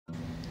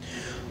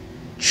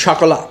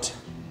chocolate.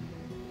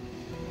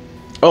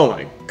 Oh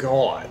my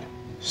God.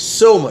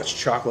 So much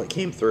chocolate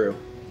came through.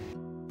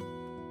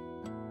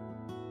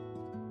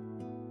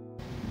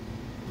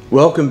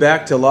 Welcome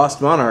back to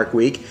Lost Monarch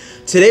Week.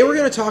 Today we're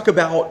going to talk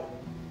about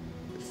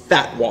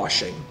fat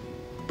washing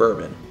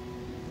bourbon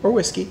or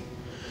whiskey.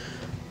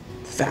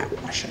 Fat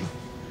washing.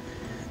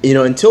 You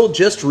know, until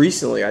just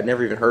recently, I'd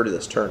never even heard of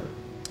this term.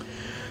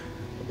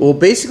 Well,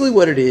 basically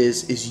what it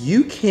is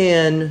you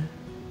can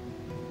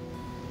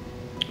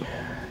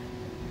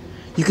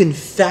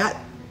fat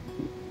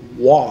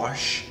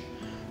wash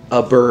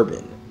a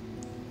bourbon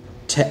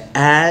to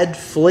add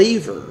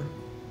flavor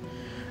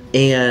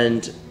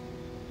and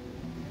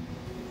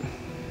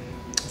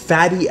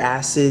fatty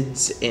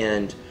acids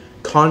and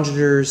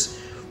congeners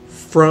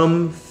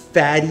from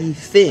fatty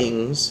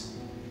things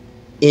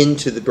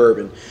into the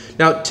bourbon.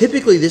 Now,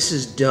 typically this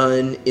is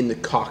done in the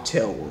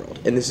cocktail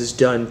world, and this is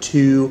done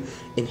to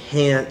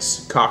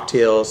enhance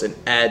cocktails and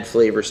add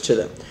flavors to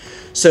them.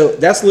 So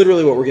that's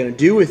literally what we're going to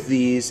do with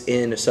these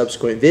in a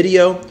subsequent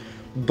video,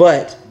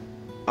 but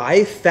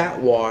I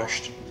fat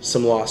washed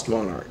some Lost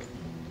Monarch,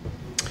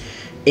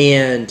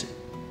 and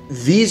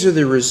these are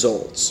the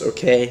results,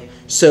 okay?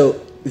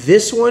 So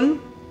this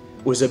one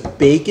was a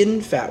bacon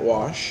fat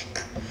wash,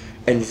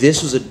 and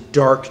this was a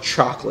dark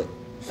chocolate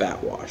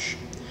fat wash.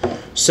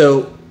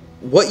 So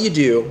what you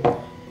do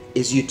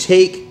is you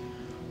take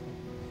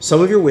some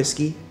of your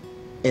whiskey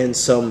and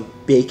some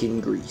bacon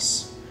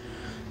grease,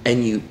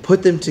 and you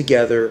put them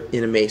together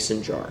in a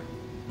mason jar.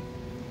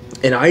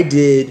 And I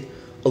did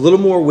a little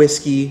more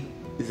whiskey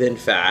than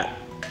fat.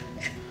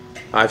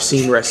 I've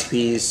seen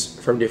recipes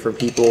from different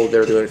people,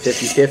 they're doing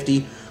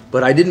 50-50,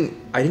 but I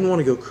didn't want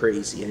to go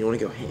crazy. I didn't want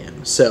to go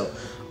ham. So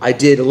I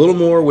did a little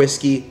more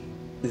whiskey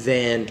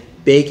than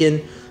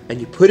bacon, and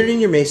you put it in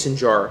your mason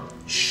jar,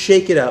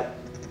 shake it up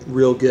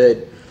real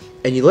good,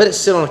 and you let it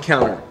sit on a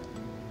counter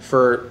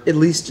for at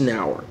least an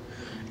hour.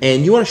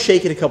 And you want to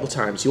shake it a couple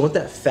times. You want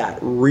that fat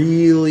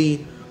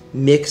really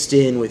mixed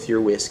in with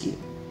your whiskey.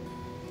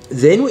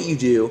 Then what you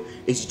do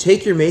is you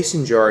take your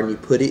mason jar and you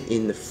put it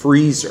in the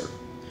freezer.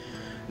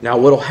 Now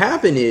what'll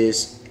happen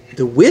is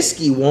the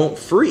whiskey won't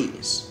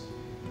freeze.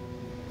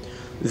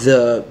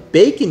 The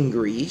bacon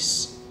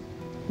grease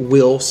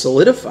will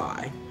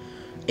solidify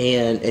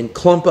and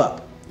clump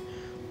up,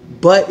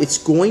 but it's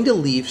going to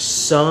leave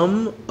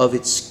some of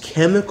its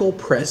chemical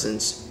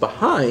presence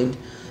behind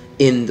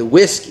in the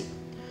whiskey,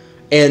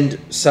 and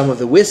some of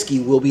the whiskey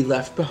will be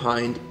left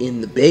behind in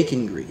the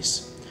bacon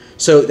grease.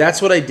 So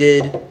that's what I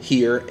did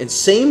here, and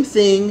same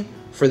thing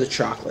for the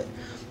chocolate.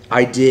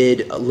 I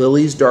did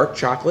Lily's dark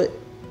chocolate,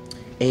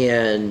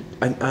 and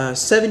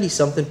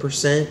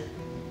 70-something%.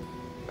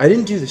 I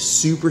didn't do the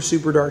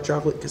super dark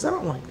chocolate because I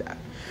don't like that.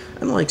 I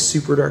don't like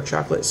super dark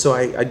chocolate, so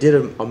I did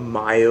a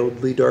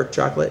mildly dark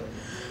chocolate.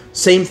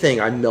 Same thing,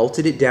 I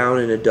melted it down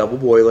in a double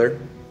boiler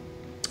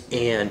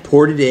and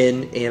poured it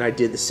in, and I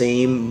did the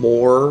same,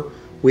 more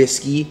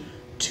whiskey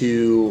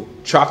to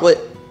chocolate.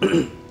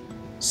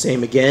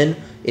 Same again,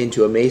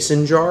 into a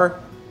mason jar.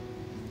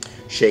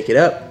 Shake it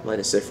up, let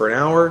it sit for an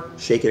hour,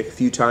 shake it a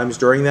few times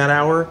during that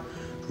hour,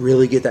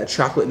 really get that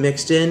chocolate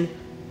mixed in,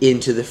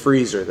 into the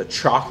freezer. The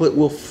chocolate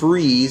will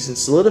freeze and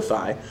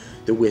solidify.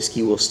 The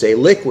whiskey will stay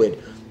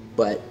liquid,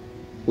 but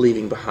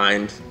leaving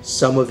behind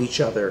some of each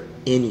other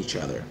in each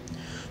other.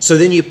 So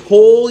then you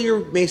pull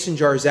your mason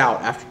jars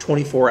out after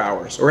 24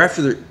 hours, or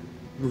after they're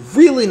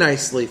really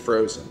nicely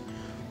frozen.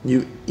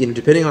 You know,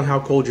 depending on how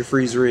cold your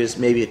freezer is,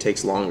 maybe it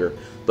takes longer,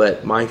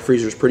 but my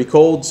freezer is pretty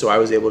cold, so I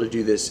was able to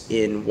do this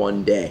in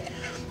one day.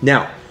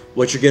 Now,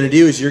 what you're going to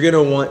do is you're going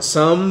to want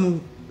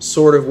some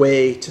sort of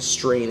way to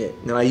strain it.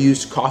 Now, I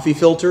used coffee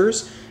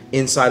filters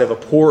inside of a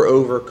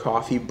pour-over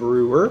coffee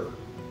brewer.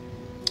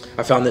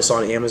 I found this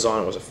on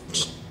Amazon. It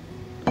was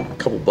a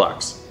couple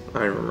bucks. I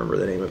don't remember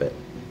the name of it.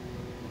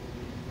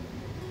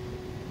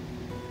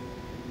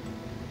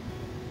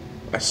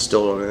 I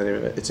still don't know the name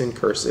of it. It's in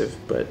cursive,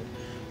 but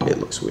it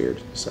looks weird,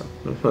 so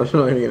I'm not even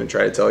going to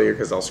try to tell you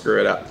because I'll screw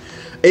it up.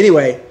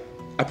 Anyway,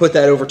 I put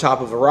that over top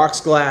of a rocks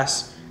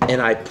glass,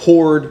 and I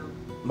poured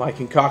my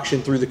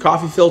concoction through the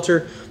coffee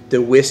filter.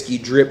 The whiskey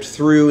dripped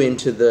through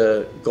into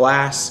the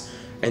glass,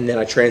 and then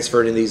I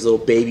transferred in these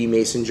little baby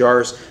mason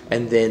jars,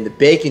 and then the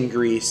bacon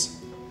grease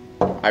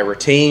I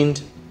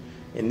retained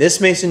in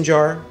this mason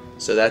jar.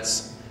 So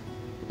that's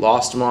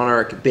Lost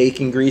Monarch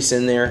bacon grease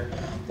in there,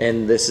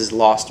 and this is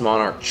Lost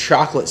Monarch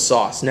chocolate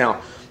sauce. Now,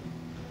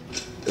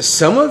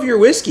 some of your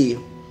whiskey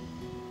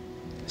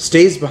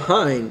stays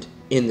behind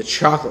in the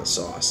chocolate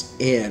sauce,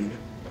 and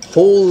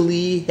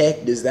holy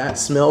heck does that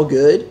smell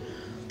good,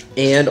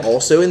 and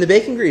also in the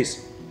bacon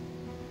grease.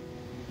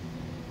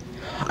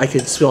 I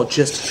can smell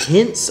just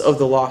hints of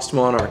the Lost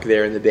Monarch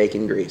there in the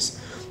bacon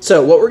grease.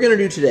 So what we're going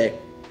to do today,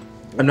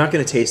 I'm not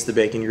going to taste the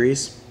bacon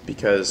grease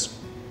because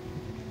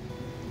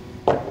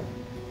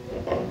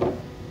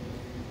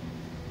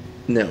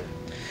no.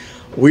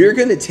 We're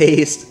going to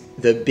taste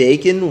the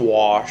bacon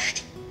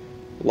washed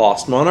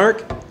Lost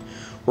Monarch.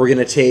 We're going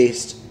to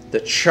taste the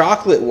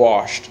chocolate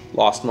washed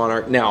Lost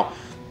Monarch. Now,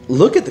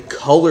 look at the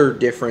color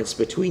difference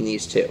between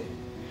these two.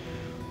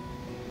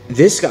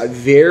 This got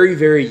very,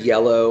 very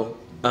yellow.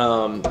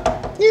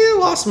 Yeah,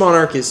 Lost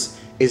Monarch is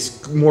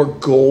more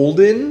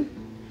golden,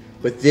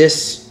 but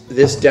this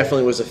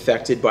definitely was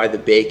affected by the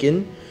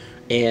bacon,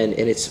 and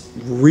it's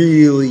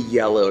really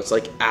yellow. It's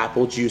like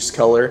apple juice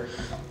color,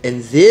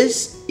 and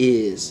this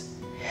is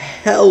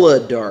hella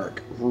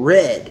dark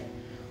red,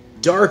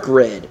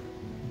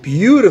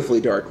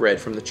 beautifully dark red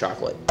from the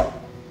chocolate.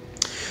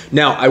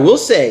 Now, I will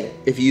say,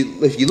 if you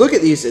look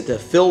at these at the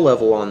fill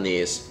level on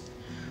these,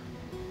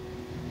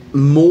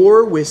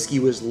 more whiskey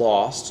was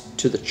lost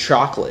to the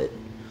chocolate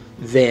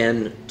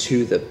than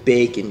to the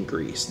bacon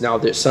grease. Now,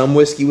 there's some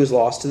whiskey was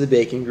lost to the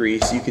bacon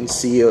grease. You can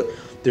see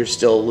there's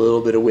still a little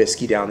bit of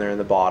whiskey down there in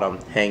the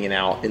bottom hanging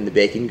out in the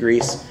bacon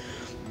grease.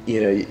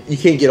 You know, you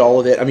can't get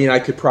all of it. I mean, I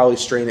could probably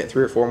strain it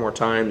 3 or 4 more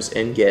times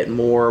and get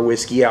more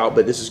whiskey out,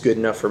 but this is good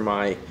enough for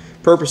my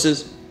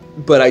purposes.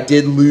 But I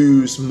did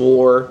lose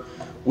more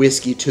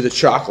whiskey to the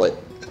chocolate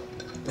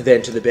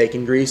than to the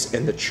bacon grease,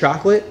 and the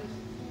chocolate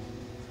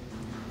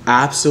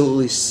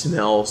absolutely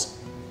smells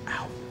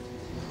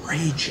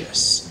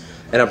outrageous.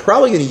 And I'm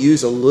probably going to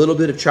use a little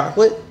bit of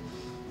chocolate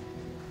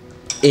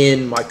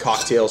in my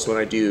cocktails when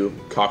I do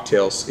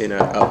cocktails in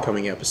an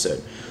upcoming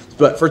episode.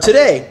 But for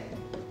today,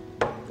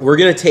 we're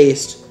going to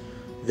taste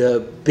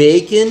the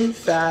bacon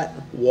fat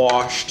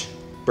washed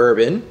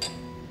bourbon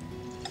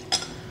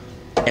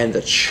and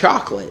the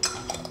chocolate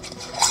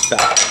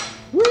fat.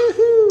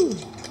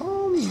 Woohoo!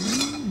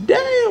 Calm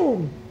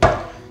down.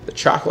 The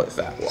chocolate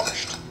fat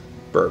washed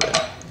bourbon,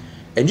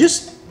 and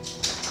just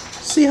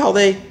see how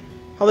they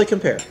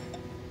compare.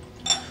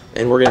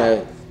 And we're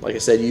gonna, like I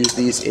said, use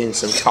these in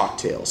some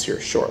cocktails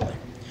here shortly.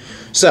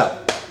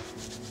 So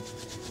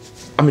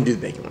I'm gonna do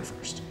the bacon one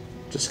first,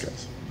 just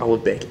because I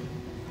love bacon.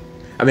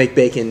 I make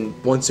bacon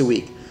once a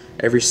week.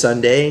 Every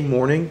Sunday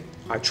morning,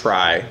 I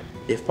try,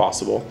 if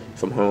possible,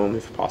 if I'm home,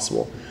 if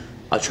possible,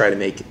 I'll try to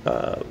make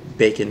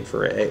bacon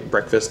for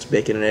breakfast,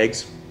 bacon and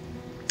eggs,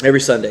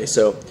 every Sunday.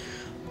 So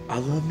I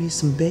love me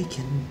some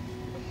bacon.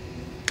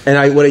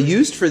 And what I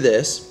used for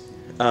this,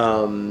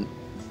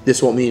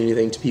 this won't mean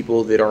anything to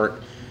people that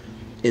aren't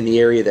in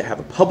the area that have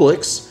a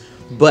Publix,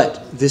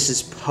 but this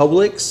is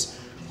Publix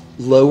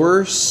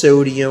lower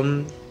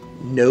sodium,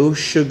 no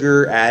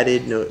sugar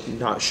added,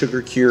 not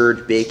sugar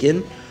cured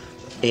bacon,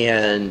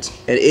 and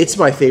it's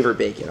my favorite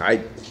bacon.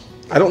 I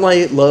don't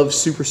love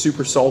super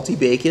salty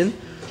bacon,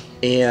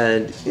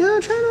 and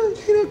I'm trying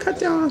to cut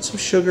down on some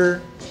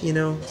sugar.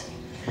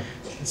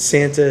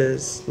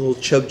 Santa's little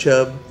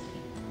chub,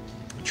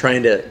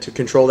 trying to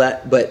control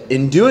that. But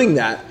in doing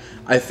that,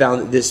 I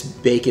found that this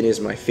bacon is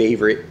my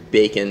favorite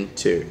bacon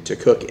to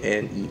cook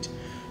and eat.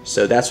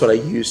 So that's what I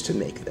use to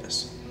make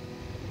this.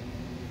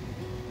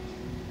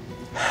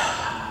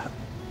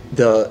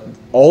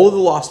 All of the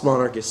Lost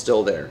Monarch is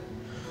still there,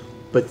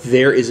 but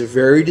there is a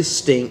very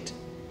distinct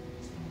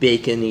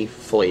bacony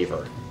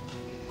flavor.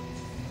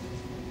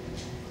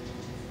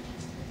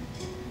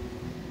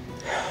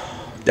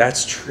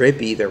 That's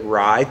trippy. The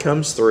rye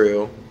comes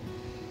through.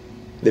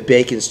 The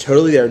bacon's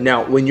totally there.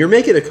 Now, when you're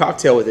making a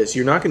cocktail with this,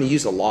 you're not going to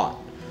use a lot.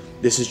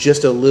 This is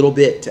just a little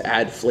bit to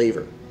add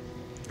flavor,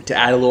 to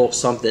add a little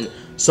something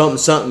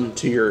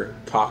to your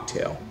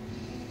cocktail.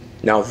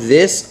 Now,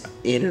 this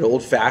in an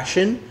old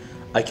fashioned,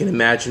 I can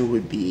imagine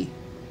would be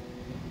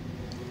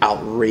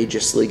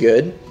outrageously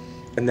good,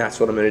 and that's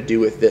what I'm going to do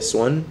with this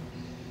one.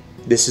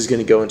 This is going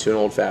to go into an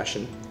old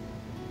fashioned.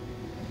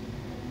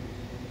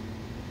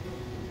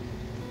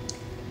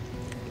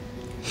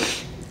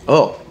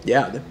 Oh,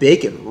 yeah, the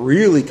bacon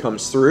really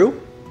comes through,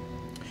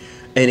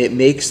 and it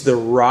makes the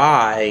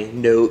rye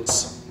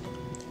notes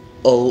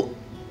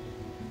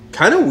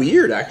kind of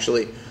weird,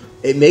 actually.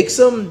 It makes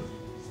them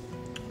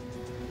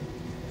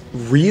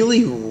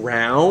really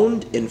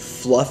round and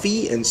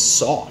fluffy and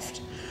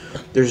soft.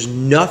 There's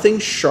nothing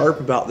sharp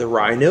about the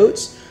rye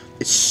notes.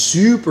 It's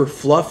super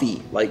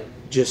fluffy, like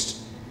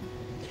just...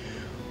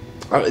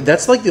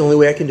 that's like the only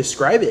way I can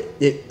describe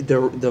it. The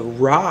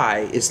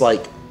rye is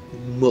like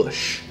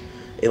mush.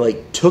 It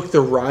like took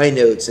the rye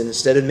notes, and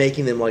instead of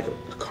making them like a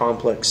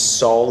complex,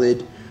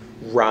 solid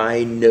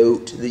rye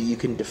note that you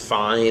can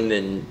define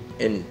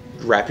and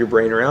wrap your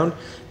brain around,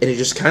 and it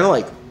just kind of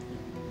like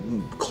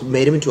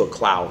made them into a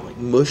cloud, like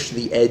mushed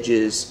the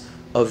edges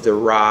of the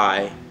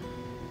rye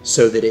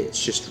so that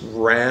it's just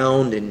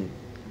round and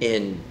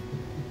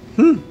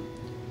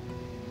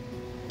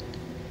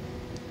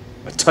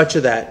a touch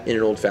of that in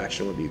an old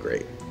fashioned would be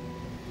great.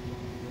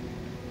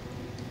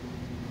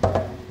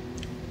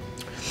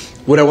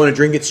 Would I want to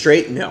drink it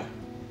straight? No.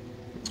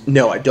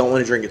 No, I don't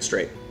want to drink it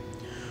straight.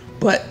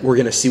 But we're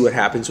going to see what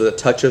happens with a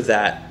touch of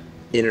that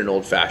in an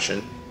old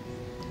fashioned.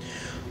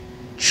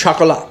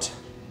 Chocolat.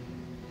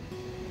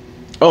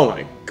 Oh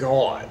my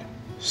God.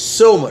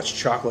 So much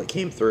chocolate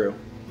came through.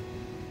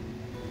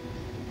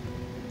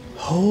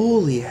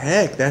 Holy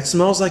heck, that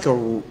smells like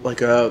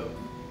a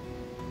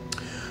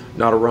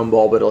not a rum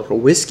ball, but like a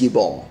whiskey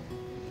ball.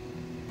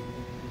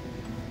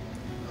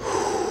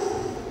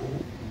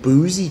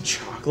 Boozy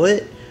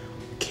chocolate?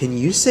 Can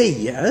you say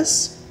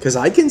yes? Because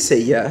I can say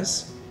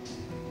yes.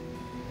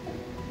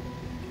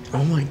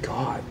 Oh my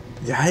God.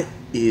 That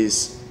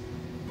is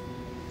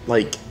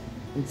like...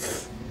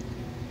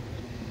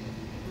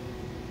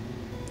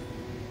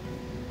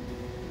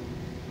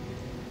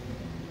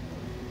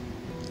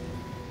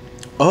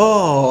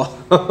 Oh.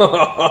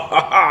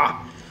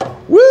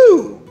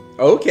 Woo.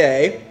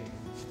 Okay.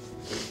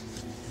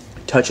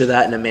 Touch of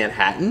that in a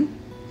Manhattan.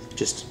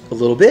 Just a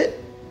little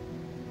bit.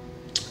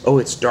 Oh,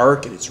 it's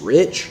dark and it's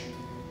rich.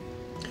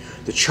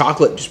 The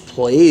chocolate just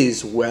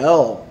plays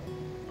well.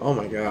 Oh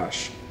my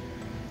gosh.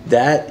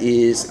 That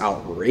is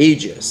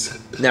outrageous.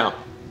 Now,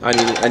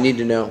 I need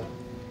to know.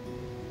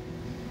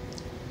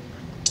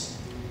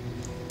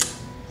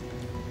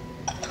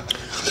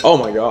 Oh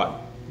my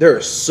God. There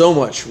is so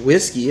much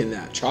whiskey in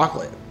that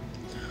chocolate.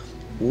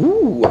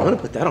 Ooh, I'm gonna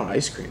put that on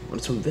ice cream. I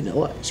want some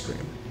vanilla ice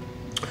cream.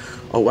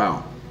 Oh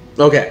wow.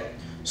 Okay,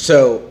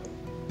 so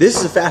this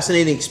is a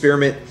fascinating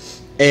experiment,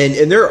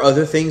 and there are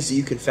other things that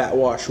you can fat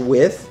wash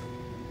with,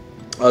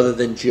 other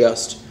than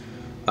just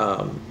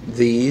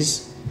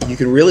these. You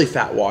can really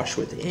fat wash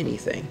with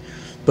anything,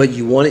 but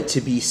you want it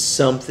to be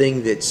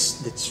something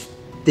that's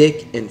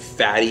thick and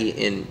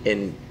fatty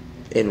and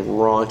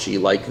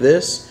raunchy like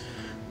this.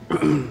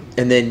 And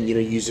then, you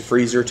know, use the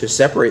freezer to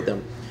separate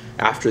them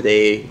after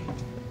they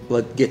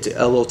get to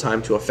a little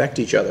time to affect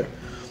each other.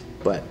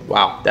 But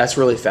wow, that's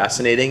really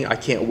fascinating. I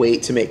can't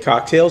wait to make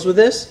cocktails with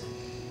this.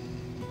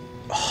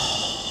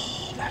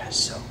 Oh, that is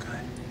so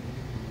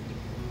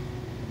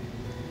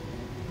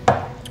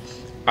good.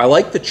 I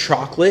like the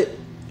chocolate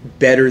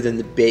better than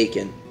the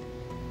bacon.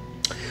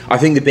 I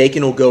think the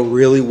bacon will go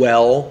really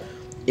well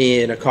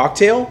in a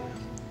cocktail,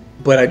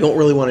 but I don't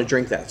really want to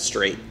drink that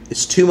straight.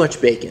 It's too much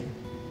bacon.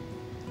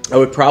 I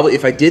would probably,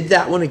 if I did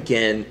that one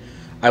again,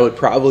 I would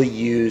probably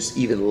use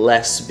even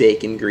less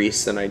bacon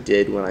grease than I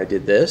did when I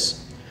did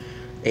this.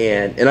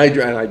 And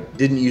I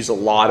didn't use a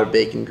lot of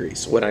bacon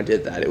grease when I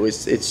did that. It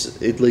was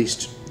at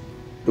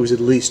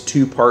least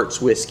 2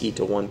 parts whiskey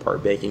to 1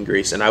 part bacon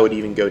grease, and I would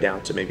even go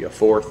down to maybe a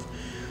fourth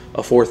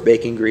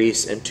bacon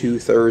grease and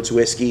 2/3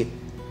 whiskey.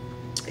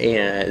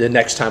 And the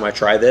next time I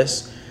try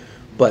this,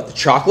 but the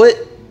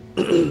chocolate,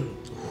 the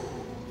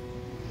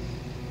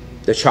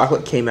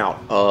chocolate came out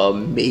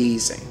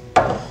amazing.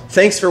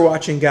 Thanks for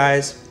watching,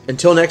 guys.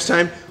 Until next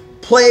time,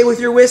 play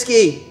with your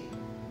whiskey.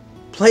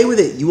 Play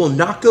with it. You will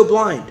not go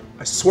blind.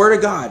 I swear to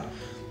God.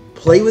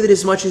 Play with it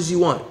as much as you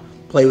want.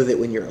 Play with it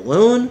when you're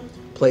alone.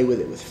 Play with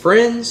it with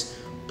friends.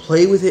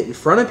 Play with it in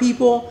front of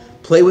people.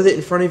 Play with it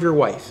in front of your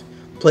wife.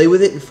 Play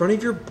with it in front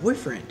of your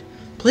boyfriend.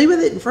 Play with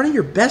it in front of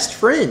your best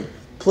friend.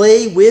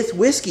 Play with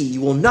whiskey.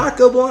 You will not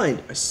go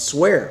blind. I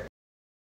swear.